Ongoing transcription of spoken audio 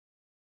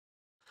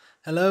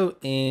Hello,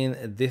 in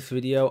this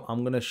video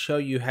I'm going to show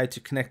you how to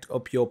connect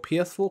up your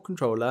PS4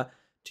 controller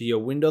to your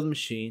Windows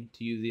machine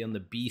to use it on the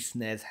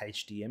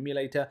bsnes-hd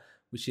emulator,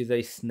 which is a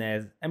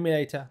SNES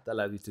emulator that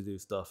allows you to do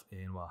stuff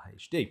in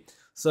HD.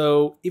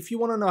 So if you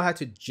want to know how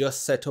to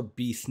just set up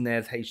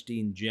bsnes-hd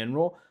in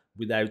general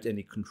without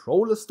any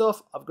controller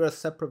stuff, I've got a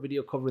separate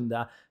video covering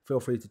that. Feel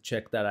free to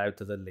check that out.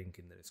 There's a link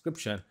in the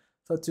description.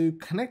 So to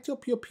connect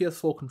up your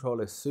PS4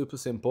 controller is super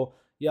simple.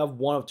 You have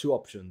one of two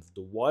options.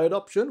 The wired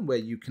option, where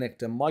you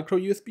connect a micro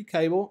USB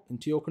cable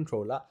into your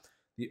controller.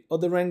 The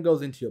other end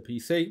goes into your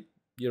PC.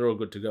 You're all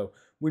good to go.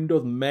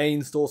 Windows may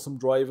install some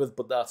drivers,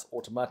 but that's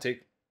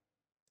automatic.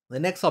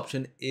 The next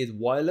option is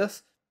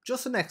wireless.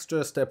 Just an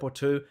extra step or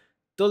two.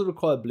 Does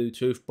require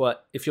Bluetooth,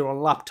 but if you're on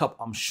a laptop,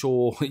 I'm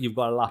sure you've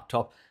got a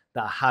laptop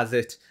that has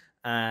it.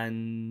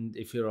 And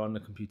if you're on a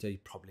computer, you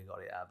probably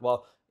got it as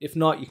well. If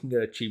not, you can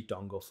get a cheap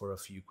dongle for a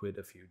few quid,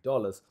 a few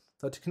dollars.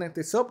 So to connect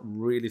this up,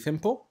 really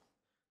simple.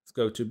 Let's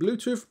go to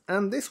Bluetooth,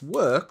 and this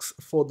works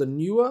for the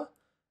newer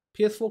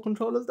PS4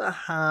 controllers that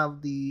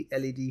have the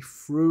LED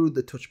through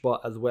the touch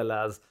bar as well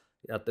as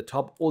at the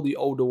top, or the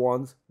older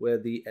ones where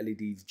the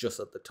LED is just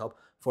at the top,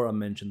 for I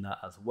mentioned that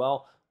as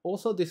well.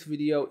 Also, this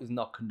video is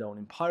not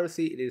condoning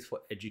piracy, it is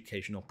for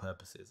educational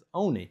purposes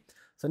only.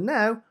 So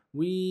now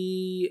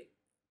we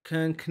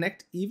can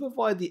connect either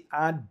via the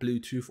Add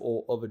Bluetooth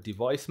or Other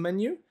Device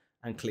menu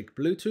and click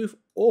Bluetooth,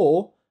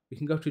 or we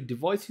can go to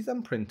Devices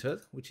and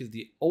Printers, which is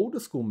the older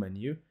school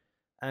menu,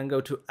 and go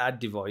to Add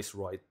Device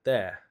right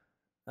there.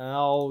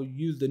 I'll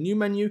use the new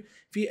menu.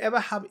 If you ever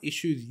have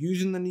issues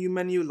using the new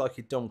menu, like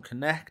it don't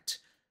connect,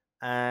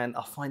 and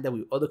I find that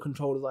with other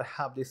controllers, I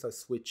have this, like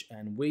Switch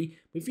and Wii,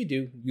 but if you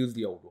do, use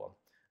the old one.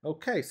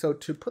 Okay, so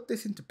to put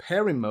this into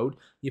pairing mode,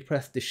 you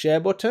press the share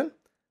button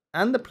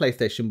and the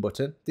PlayStation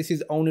button. This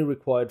is only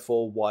required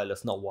for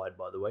wireless, not wired,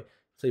 by the way.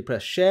 So you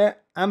press share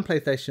and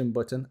PlayStation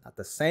button at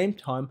the same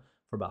time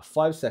for about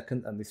 5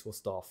 seconds, and this will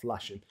start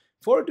flashing.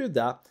 Before I do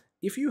that,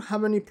 if you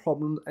have any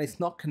problems and it's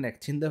not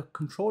connecting, the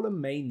controller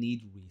may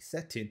need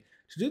resetting.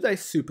 To do that is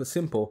super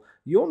simple.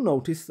 You'll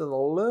notice there's a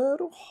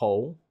little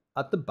hole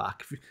at the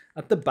back.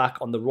 At the back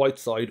on the right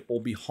side,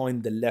 or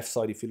behind the left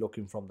side if you're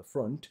looking from the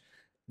front,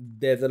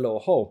 there's a little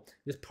hole.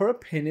 Just put a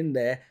pin in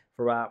there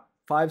for about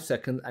 5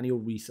 seconds and you'll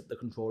reset the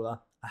controller.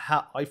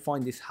 I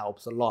find this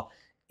helps a lot.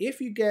 If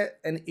you get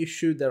an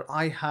issue that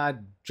I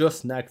had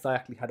just now, because I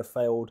actually had a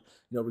failed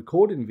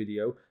recording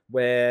video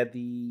where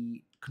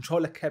the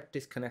controller kept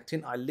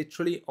disconnecting, I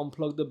literally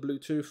unplugged the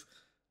Bluetooth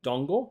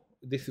dongle.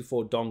 This is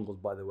for dongles,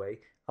 by the way.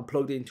 I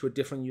plugged it into a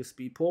different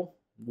USB port.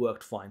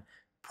 Worked fine.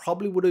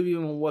 Probably would have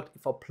even worked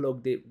if I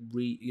plugged it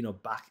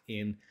back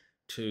in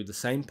to the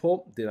same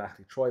port. Didn't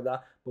actually try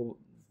that,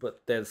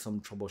 but there's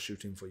some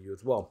troubleshooting for you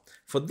as well.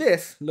 For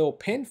this little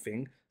pin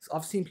thing, so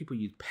I've seen people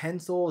use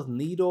pencils,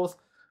 needles.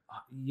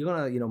 You're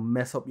gonna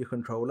mess up your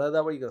controller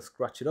that way. You're gonna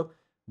scratch it up.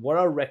 What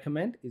I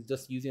recommend is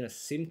just using a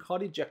SIM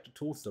card ejector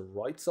tool. It's the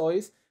right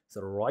size, it's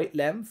the right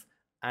length,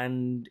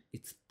 and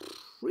it's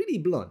pretty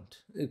blunt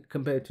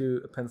compared to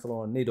a pencil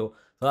or a needle.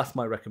 So that's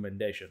my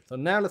recommendation. So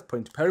now let's put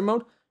into pairing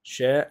mode,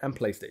 share and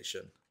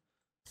PlayStation.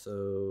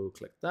 So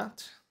click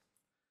that.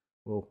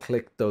 We'll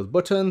click those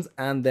buttons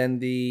and then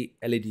the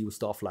LED will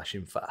start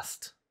flashing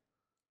fast.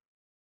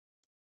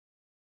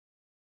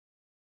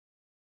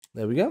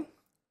 There we go.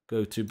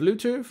 Go to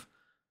Bluetooth,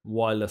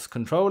 wireless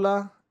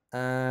controller,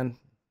 and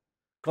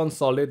gone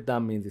solid.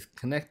 That means it's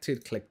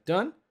connected. Click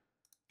done.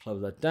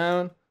 Close that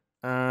down.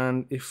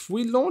 And if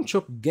we launch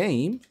up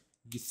game,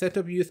 you set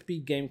up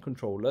USB game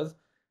controllers,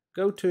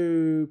 go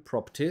to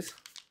properties.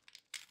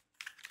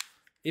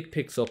 It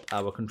picks up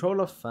our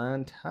controller.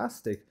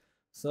 Fantastic.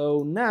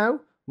 So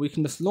now we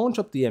can just launch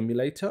up the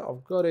emulator.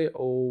 I've got it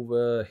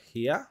over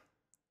here.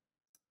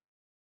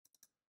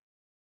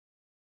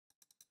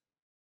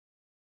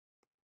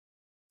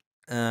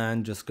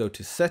 And just go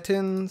to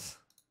settings,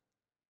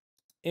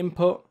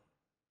 input,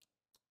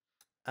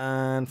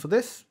 and for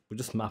this we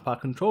just map our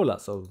controller.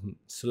 So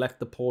select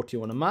the port you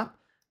want to map,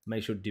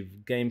 make sure the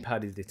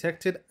gamepad is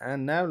detected,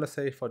 and now let's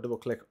say if I double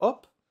click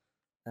up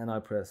and I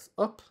press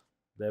up,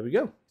 there we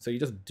go. So you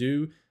just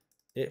do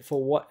it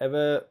for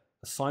whatever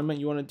assignment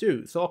you want to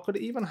do. So I could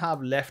even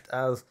have left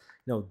as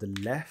the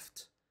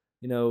left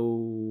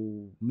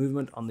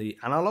movement on the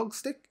analog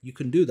stick. You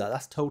can do that,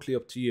 that's totally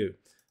up to you.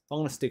 I'm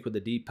going to stick with the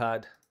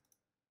D-pad.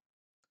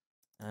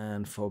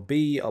 And for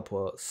B, I'll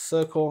put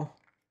circle.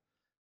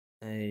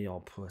 A,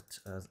 I'll put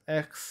as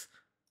X.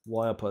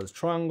 Y, I'll put as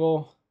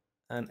triangle.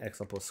 And X,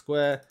 I'll put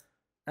square.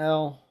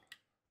 L.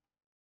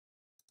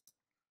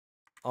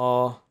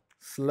 R.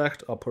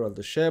 Select, I'll put as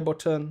the share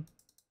button.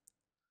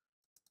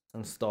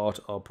 And start,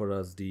 I'll put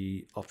as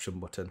the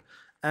option button.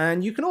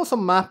 And you can also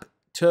map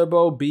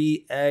turbo,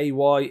 B, A,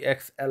 Y,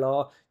 X, L,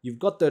 R. You've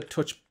got the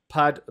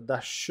touchpad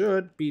that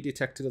should be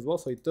detected as well.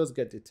 So it does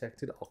get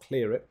detected. I'll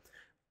clear it.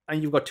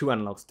 And you've got two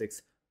analog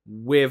sticks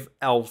with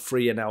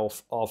L3 and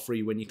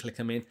R3 when you click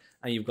them in,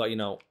 and you've got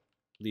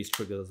these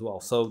triggers as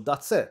well. So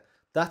that's it.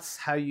 That's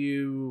how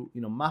you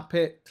map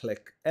it.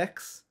 Click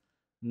X.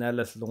 Now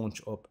let's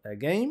launch up a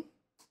game.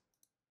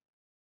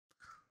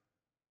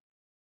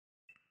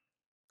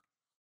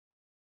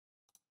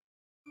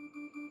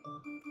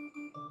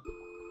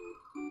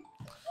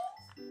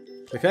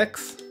 Click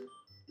X.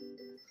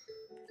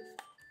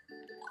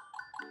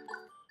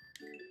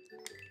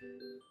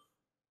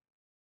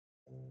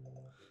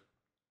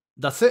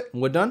 That's it,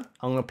 we're done.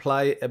 I'm gonna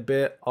play a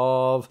bit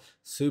of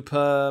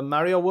Super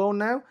Mario World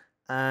now,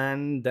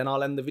 and then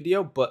I'll end the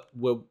video, but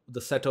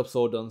the setup's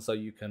all done, so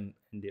you can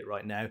end it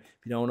right now if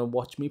you don't wanna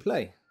watch me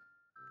play.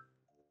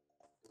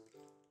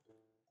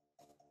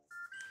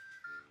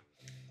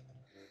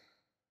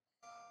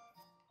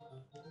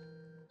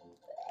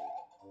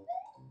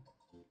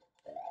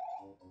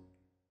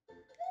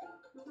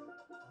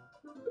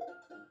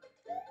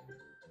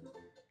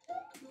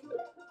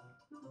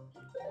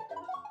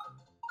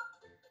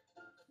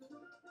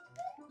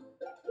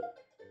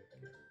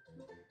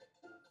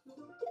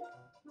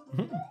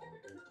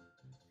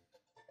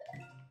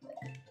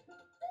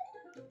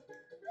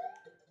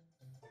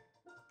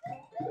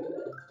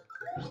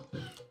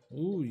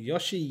 Ooh,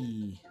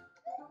 Yoshi.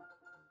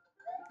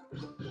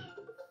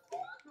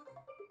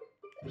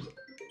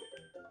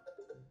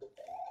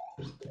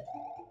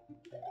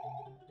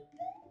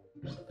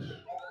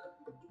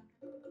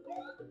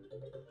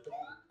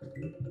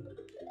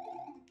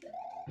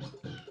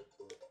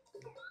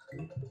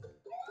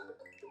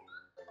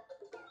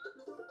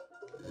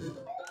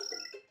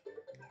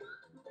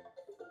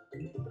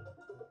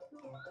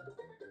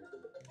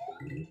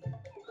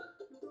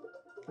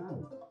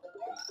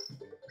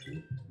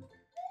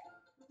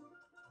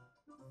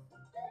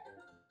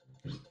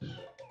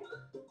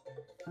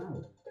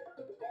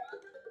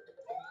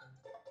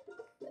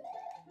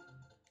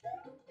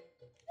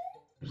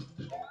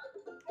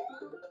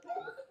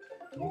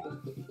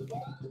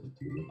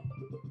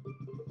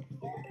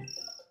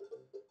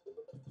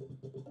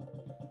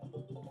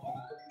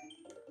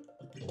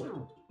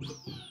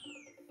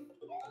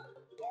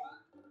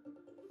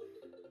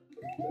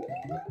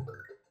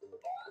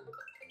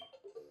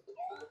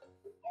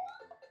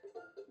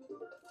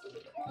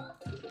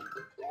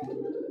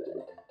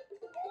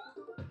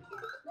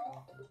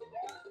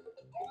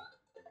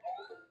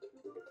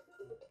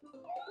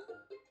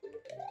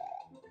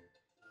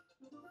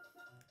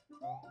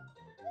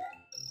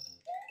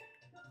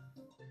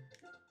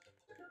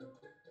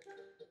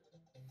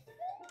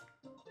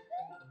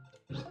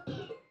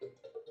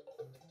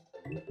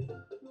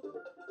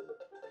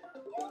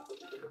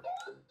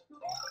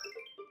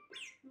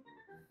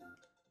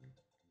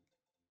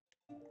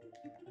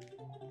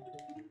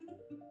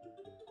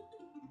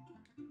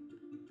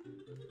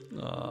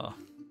 Oh,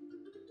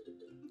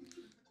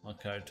 my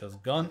character's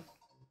gone.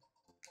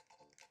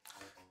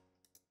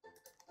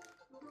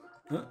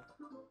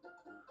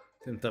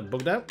 Seems to have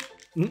bugged out.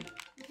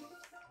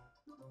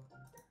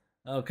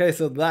 Okay,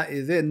 so that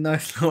is it.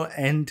 Nice little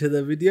end to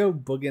the video,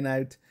 bugging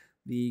out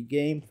the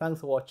game.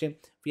 Thanks for watching.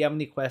 If you have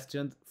any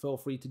questions, feel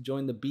free to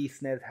join the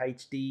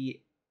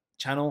bsnes-hd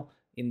channel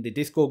in the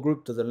Discord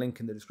group. There's a link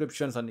in the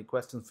description. So any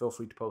questions, feel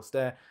free to post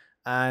there.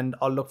 And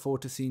I'll look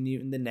forward to seeing you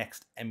in the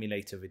next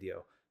emulator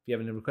video. If you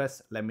have any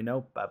requests, let me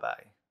know. Bye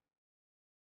bye.